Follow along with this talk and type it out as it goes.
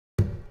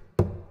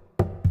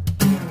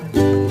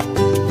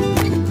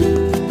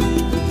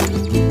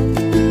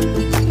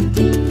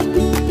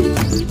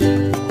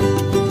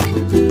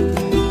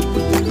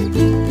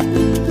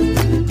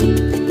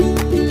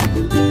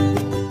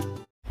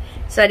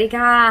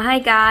Swadika, hi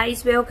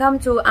guys, welcome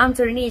to Aum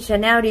Tharinee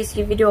channel. This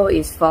video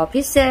is for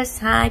Pisces.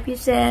 Hi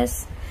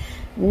Pisces.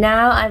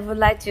 Now I would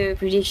like to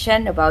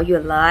prediction about your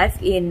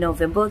life in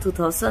November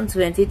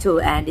 2022,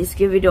 and this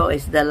video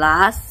is the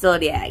last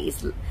zodiac.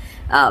 Is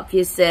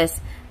Pisces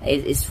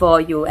is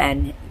for you,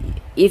 and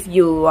if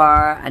you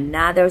are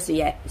another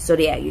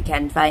zodiac, you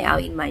can find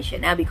out in my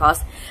channel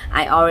because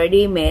I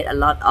already made a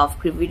lot of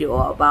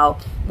video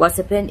about what's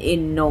happened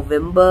in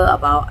November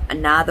about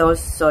another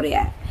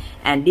zodiac.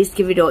 And this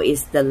video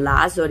is the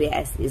last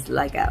zodiac. It's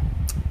like a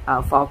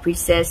for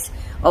Pisces.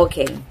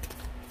 Okay.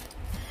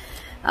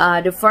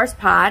 The first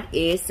part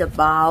is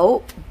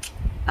about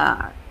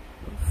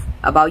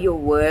your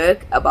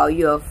work, about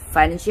your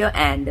financial,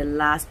 and the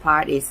last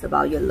part is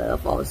about your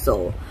love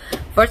also.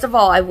 First of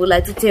all, I would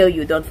like to tell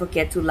you, don't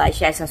forget to like,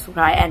 share,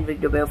 subscribe, and ring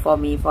the bell for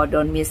me for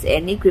don't miss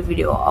any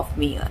video of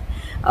me.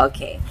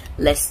 Okay,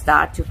 let's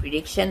start to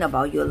prediction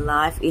about your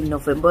life in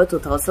November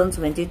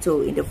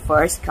 2022. In the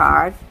first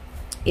card.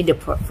 In the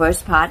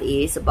first part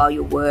is about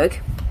your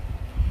work.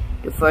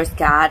 The first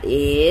card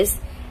is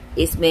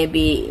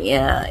maybe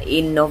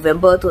in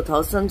November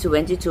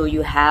 2022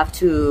 you have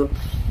to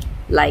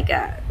like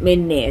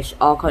manage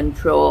or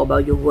control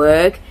about your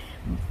work,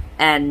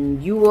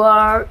 and you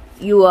are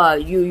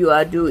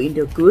doing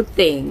the good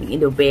thing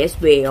in the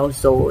best way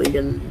also. In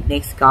the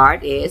next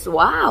card is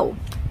wow.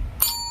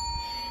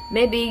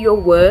 Maybe your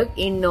work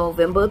in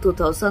November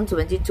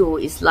 2022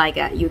 is like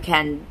you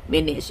can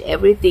manage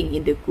everything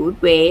in the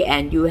good way,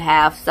 and you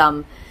have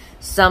some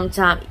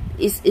time.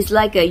 It's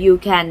like you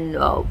can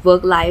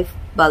work-life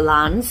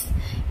balance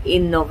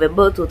in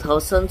November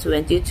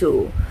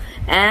 2022.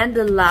 And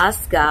the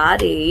last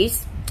card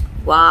is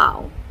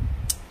wow.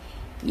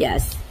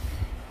 Yes,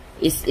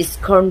 it's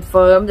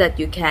confirmed that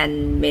you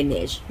can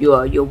manage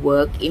your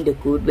work in the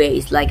good way.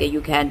 It's like you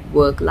can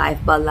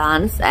work-life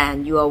balance,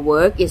 and your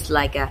work is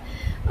like a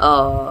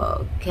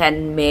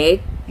can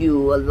make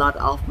you a lot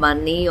of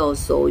money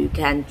also. You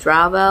can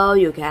travel,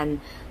 you can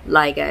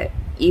like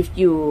if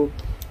you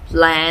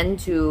plan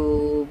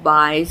to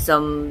buy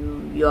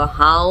your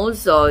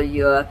house or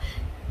your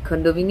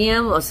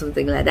condominium or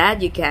something like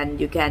that, you can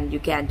do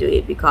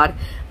it because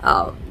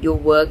your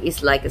work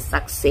is like a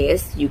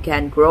success. You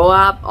can grow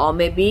up, or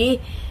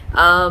maybe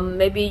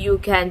you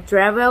can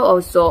travel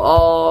also,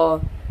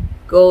 or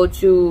go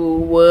to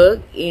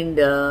work in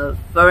the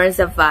foreign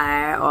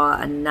affair or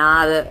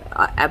another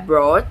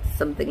abroad,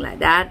 something like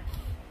that.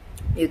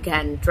 You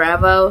can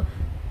travel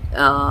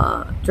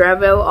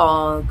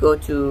or go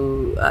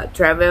to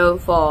travel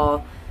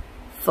for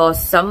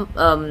some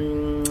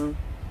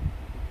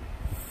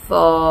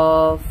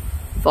for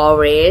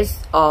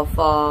rest or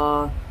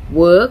for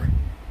work,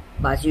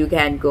 but you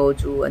can go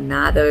to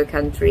another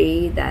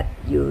country that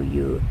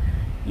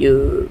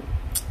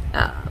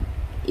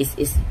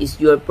is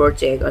your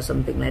project or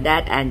something like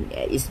that, and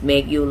it's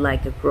make you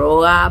like a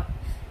grow up.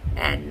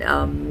 And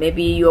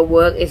maybe your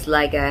work is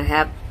like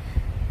have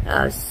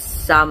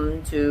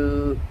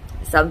something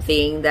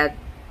that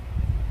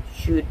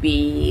should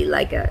be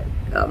like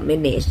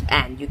managed,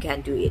 and you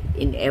can do it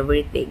in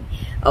everything.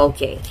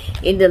 Okay,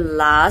 in the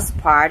last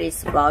part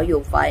is about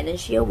your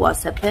financial.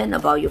 What's happened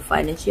about your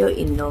financial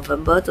in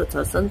November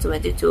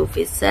 2022,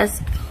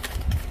 Pisces?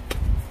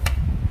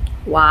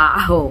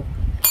 Wow.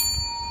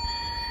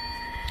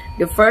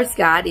 The first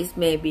card is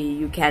maybe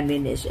you can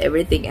manage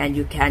everything and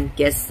you can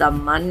get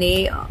some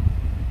money.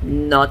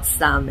 Not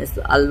some, it's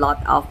a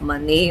lot of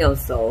money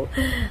also.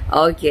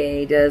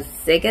 Okay, the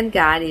second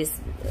card is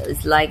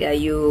like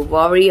you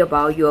worry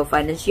about your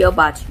financial,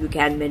 but you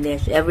can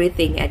manage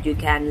everything, and you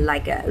can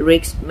like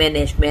risk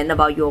management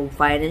about your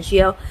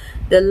financial.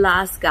 The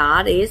last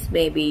card is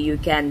maybe you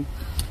can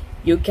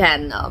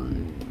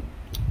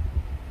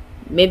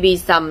maybe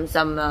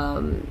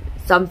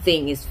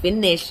something is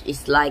finished.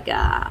 It's like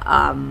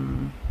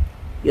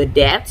your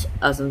debt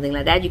or something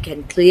like that. You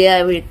can clear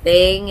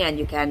everything and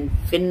you can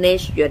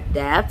finish your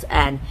debt,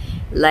 and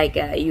like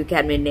you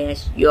can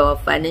manage your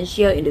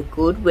financial in a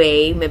good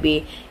way.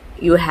 Maybe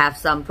you have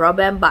some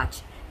problem,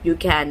 but you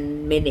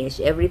can manage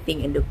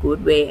everything in a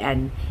good way,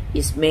 and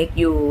it's make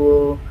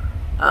you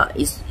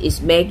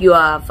it's make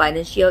your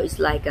financial is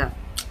like a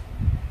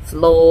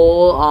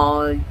flow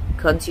or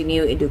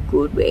continue in a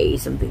good way,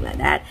 something like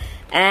that.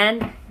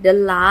 And the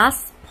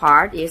last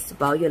part is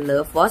about your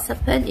love. What's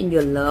happened in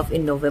your love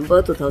in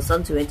November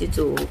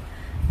 2022?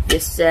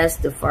 This says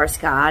the first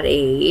card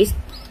is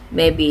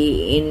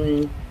maybe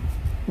in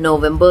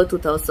November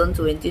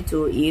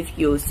 2022, if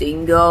you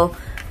single,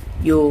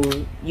 you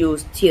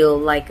still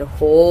like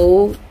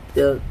hold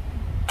the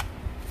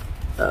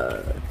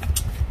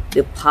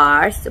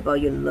parts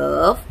about your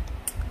love.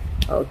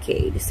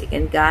 Okay, the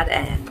second card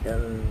and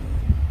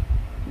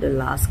the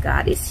last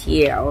card is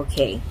here.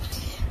 Okay,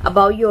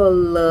 about your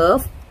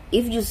love.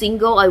 If you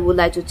single, I would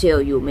like to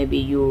tell you, maybe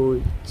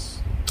you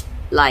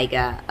like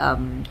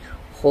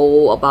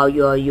hold about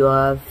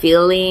your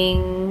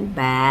feeling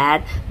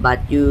bad,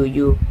 but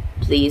you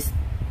please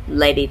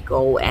let it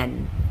go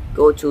and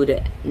go to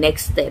the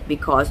next step,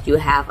 because you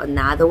have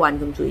another one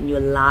come to in your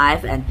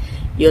life, and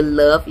your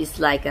love is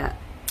like a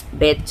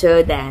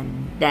better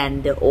than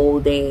the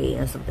old day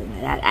or something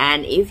like that.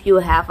 And if you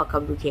have a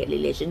complicated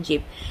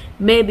relationship,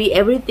 maybe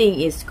everything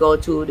is go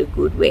to the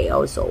good way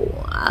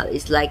also.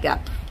 It's like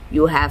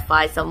you have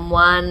find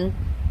someone,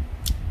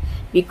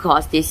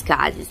 because this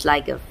card is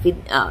like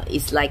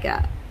it's like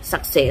a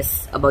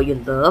success about your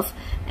love.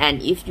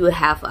 And if you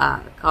have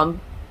a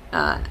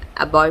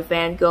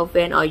boyfriend,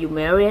 girlfriend, or you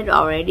married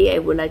already, I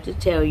would like to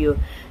tell you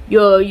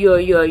your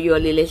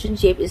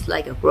relationship is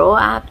like a grow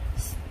up.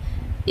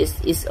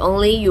 It's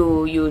only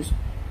you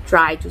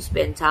try to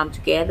spend time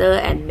together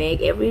and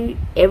make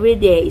every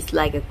day is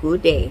like a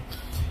good day.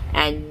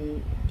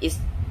 And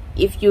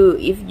if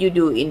you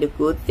do in the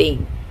good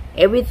thing,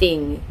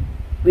 everything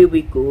will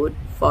be good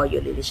for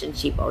your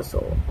relationship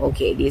also.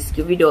 Okay, this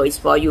video is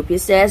for you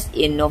Pisces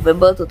in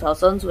November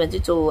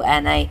 2022,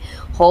 and I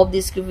hope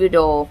this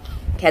video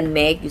can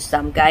make you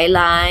some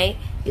guideline.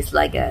 It's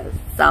like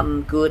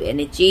some good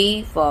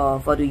energy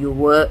for do your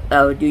work,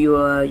 do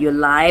your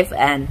life.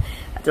 And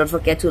don't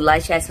forget to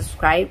like, share,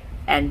 subscribe,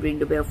 and ring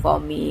the bell for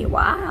me.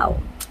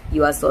 Wow,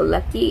 you are so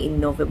lucky in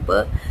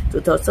November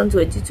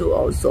 2022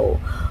 also.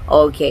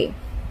 Okay,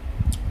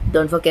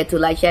 don't forget to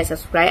like, share,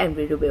 subscribe, and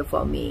ring the bell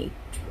for me.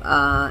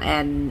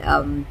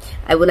 I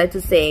would like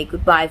to say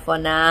goodbye for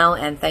now,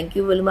 and thank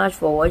you very much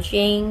for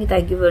watching.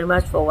 Thank you very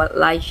much for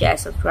like, share,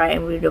 subscribe,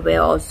 and ring the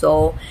bell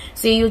also.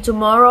 See you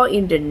tomorrow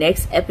in the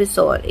next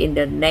episode in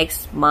the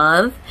next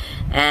month.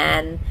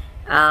 And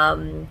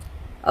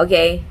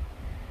okay,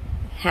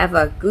 have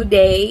a good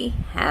day,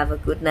 have a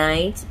good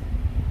night,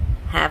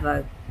 have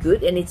a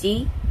good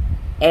energy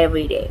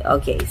every day.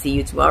 Okay, see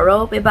you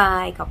tomorrow. Bye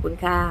bye. ขอบคุณ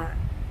ค่ะ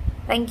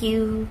Thank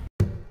you.